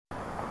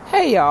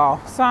Hey y'all,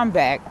 so I'm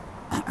back.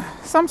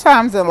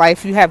 Sometimes in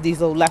life you have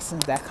these little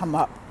lessons that come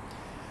up,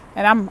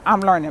 and I'm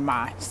learning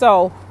mine.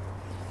 So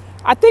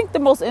I think the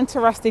most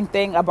interesting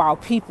thing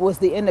about people is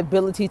the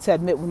inability to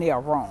admit when they are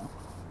wrong.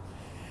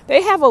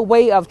 They have a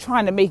way of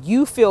trying to make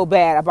you feel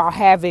bad about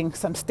having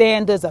some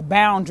standards or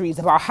boundaries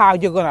about how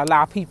you're going to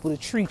allow people to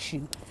treat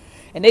you.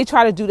 And they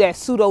try to do that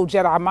pseudo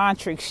Jedi mind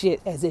trick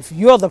shit as if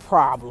you're the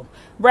problem,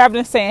 rather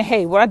than saying,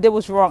 hey, what I did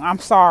was wrong, I'm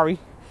sorry.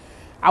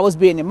 I was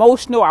being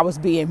emotional, I was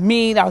being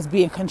mean, I was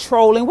being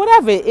controlling,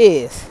 whatever it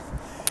is.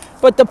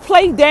 But to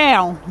play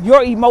down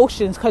your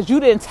emotions because you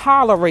didn't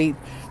tolerate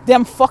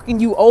them fucking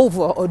you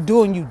over or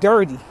doing you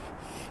dirty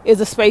is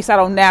a space I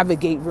don't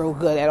navigate real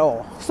good at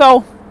all.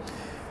 So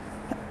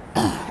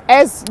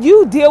as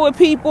you deal with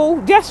people,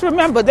 just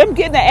remember, them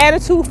getting an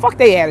attitude, fuck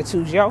their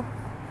attitudes, yo.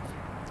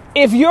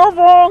 If you're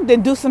wrong,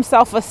 then do some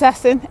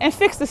self-assessing and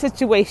fix the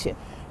situation.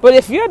 But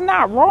if you're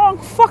not wrong,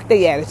 fuck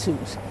their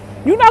attitudes.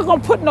 You're not going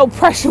to put no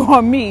pressure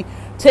on me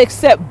to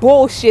accept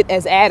bullshit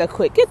as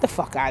adequate. Get the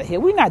fuck out of here.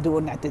 We're not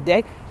doing that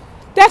today.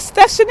 That's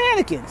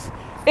shenanigans.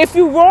 If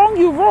you're wrong,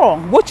 you're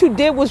wrong. What you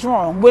did was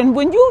wrong.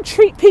 When you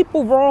treat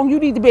people wrong, you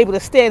need to be able to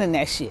stand in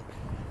that shit.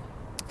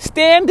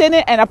 Stand in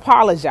it and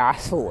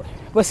apologize for it.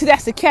 But see,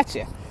 that's the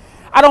catcher.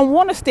 I don't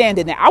want to stand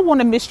in it. I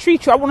want to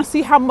mistreat you. I want to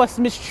see how much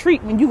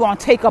mistreatment you're going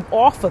to take up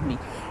off of me.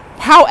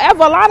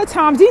 However, a lot of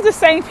times, these are the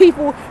same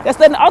people that's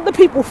letting other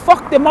people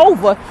fuck them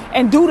over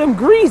and do them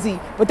greasy,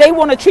 but they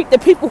want to treat the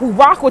people who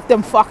rock with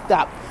them fucked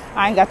up.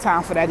 I ain't got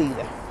time for that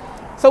either.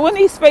 So in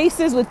these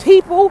spaces with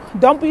people,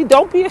 don't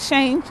be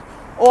ashamed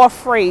or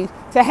afraid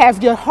to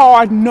have your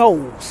hard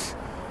nose.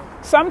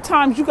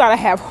 Sometimes you got to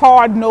have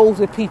hard nose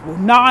with people,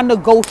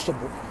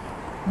 non-negotiable.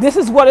 This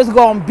is what it's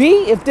going to be.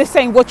 If this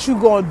ain't what you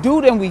going to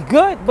do, then we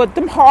good. But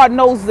them hard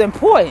nose is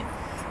important.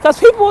 Because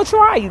people will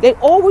try you. They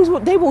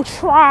will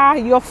try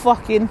your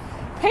fucking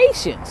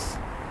patience.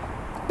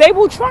 They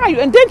will try you.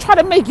 And then try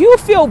to make you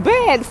feel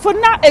bad for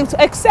not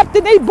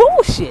accepting their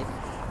bullshit.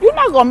 You're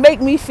not going to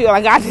make me feel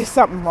like I did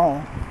something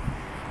wrong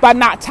by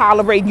not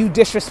tolerating you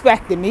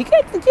disrespecting me.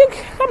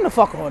 Come the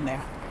fuck on now.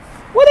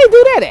 Where they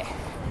do that at?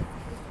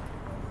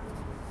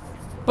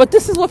 But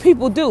this is what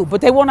people do.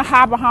 But they want to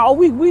hide behind, oh,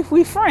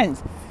 we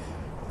friends.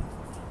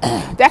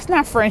 That's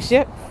not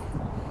friendship.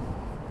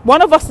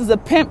 One of us is a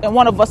pimp and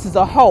one of us is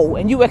a hoe.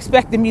 And you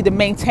expecting me to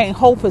maintain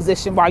hoe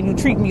position while you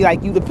treat me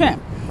like you the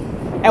pimp.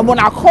 And when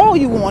I call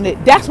you on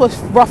it, that's what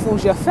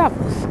ruffles your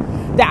feathers.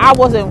 That I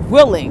wasn't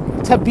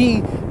willing to be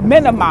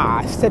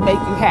minimized to make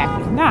you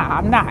happy. Nah,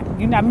 I'm not.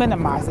 You're not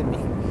minimizing me.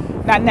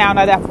 Not now,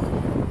 not ever.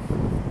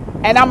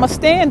 And I'm going to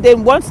stand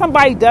in. Once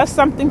somebody does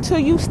something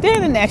to you,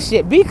 stand in that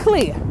shit. Be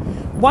clear.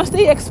 Once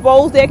they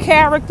expose their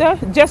character,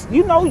 just,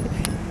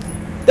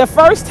 the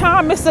first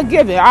time it's a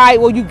given. All right,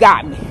 well, you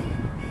got me.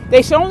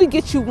 They should only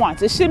get you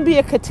once. It shouldn't be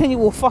a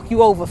continual fuck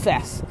you over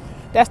fest.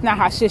 That's not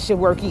how shit should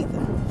work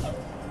either.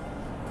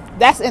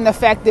 That's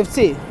ineffective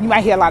too. You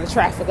might hear a lot of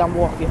traffic. I'm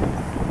walking.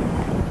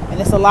 And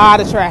there's a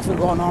lot of traffic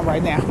going on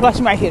right now. Plus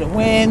you might hear the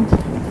wind,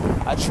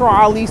 a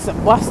trolley,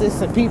 some buses,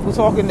 some people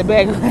talking in the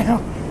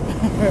background.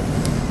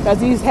 Because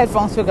these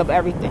headphones pick up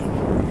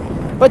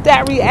everything. But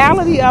that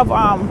reality of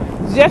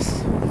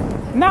that's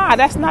not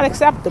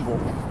acceptable.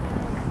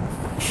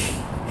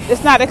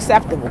 It's not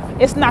acceptable.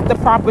 It's not the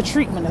proper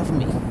treatment of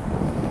me.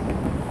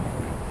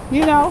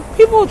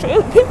 People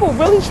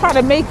really try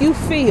to make you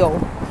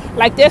feel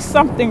like there's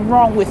something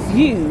wrong with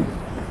you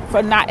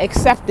for not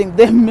accepting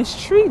them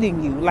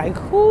mistreating you. Like,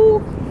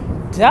 who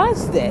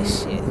does that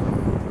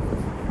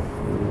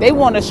shit? They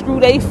want to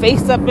screw their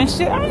face up and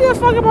shit. I don't give a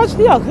fuck about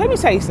you. Yo, let me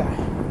tell you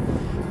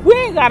something. We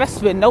ain't got to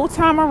spend no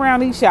time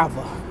around each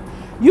other.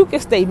 You can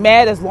stay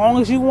mad as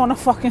long as you want to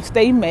fucking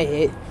stay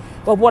mad.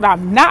 But what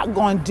I'm not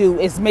going to do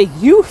is make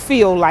you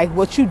feel like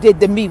what you did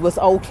to me was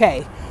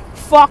okay.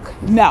 Fuck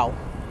no.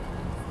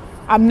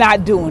 I'm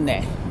not doing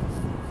that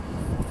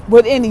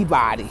with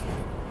anybody.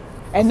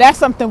 And that's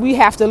something we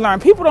have to learn.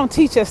 People don't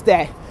teach us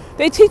that.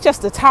 They teach us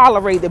to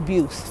tolerate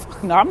abuse.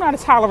 Fuck no, I'm not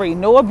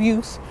tolerating no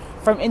abuse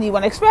from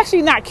anyone,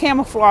 especially not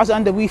camouflage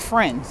under we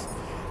friends.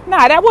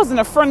 Nah, that wasn't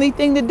a friendly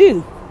thing to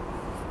do.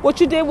 What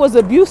you did was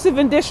abusive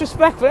and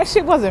disrespectful. That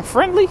shit wasn't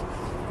friendly.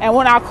 And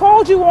when I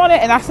called you on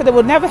it and I said it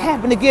would never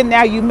happen again,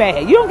 now you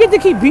mad. You don't get to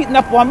keep beating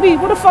up on me.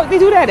 Where the fuck they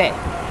do that at?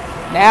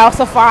 Now it's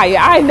a fire.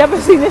 I ain't never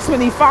seen this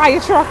many fire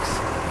trucks,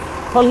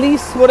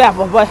 police,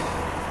 whatever. But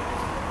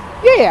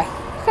yeah,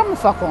 come the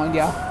fuck on,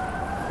 y'all.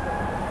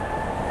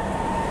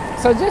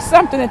 So just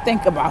something to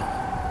think about.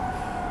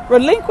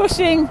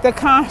 Relinquishing the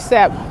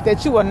concept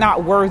that you are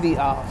not worthy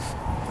of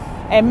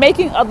and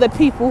making other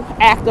people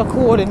act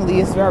accordingly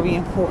is very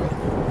important.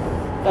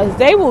 Because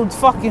they will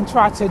fucking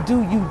try to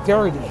do you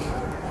dirty.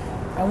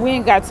 And we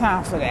ain't got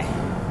time for that.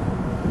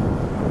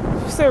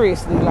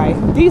 Seriously, like,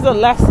 these are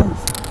lessons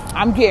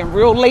I'm getting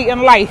real late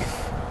in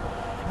life.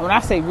 And when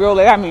I say real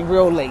late, I mean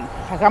real late.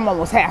 Like, I'm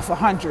almost half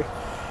 100.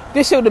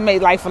 This should have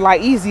made life a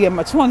lot easier in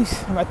my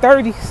 20s, in my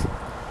 30s.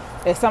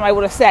 If somebody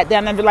would have sat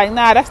down and be like,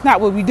 nah, that's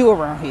not what we do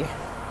around here.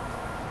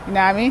 You know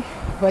what I mean?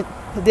 But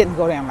it didn't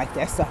go down like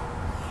that. So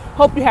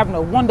Hope you're having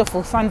a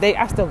wonderful Sunday.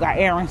 I still got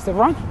errands to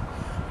run.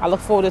 I look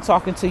forward to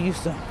talking to you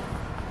soon.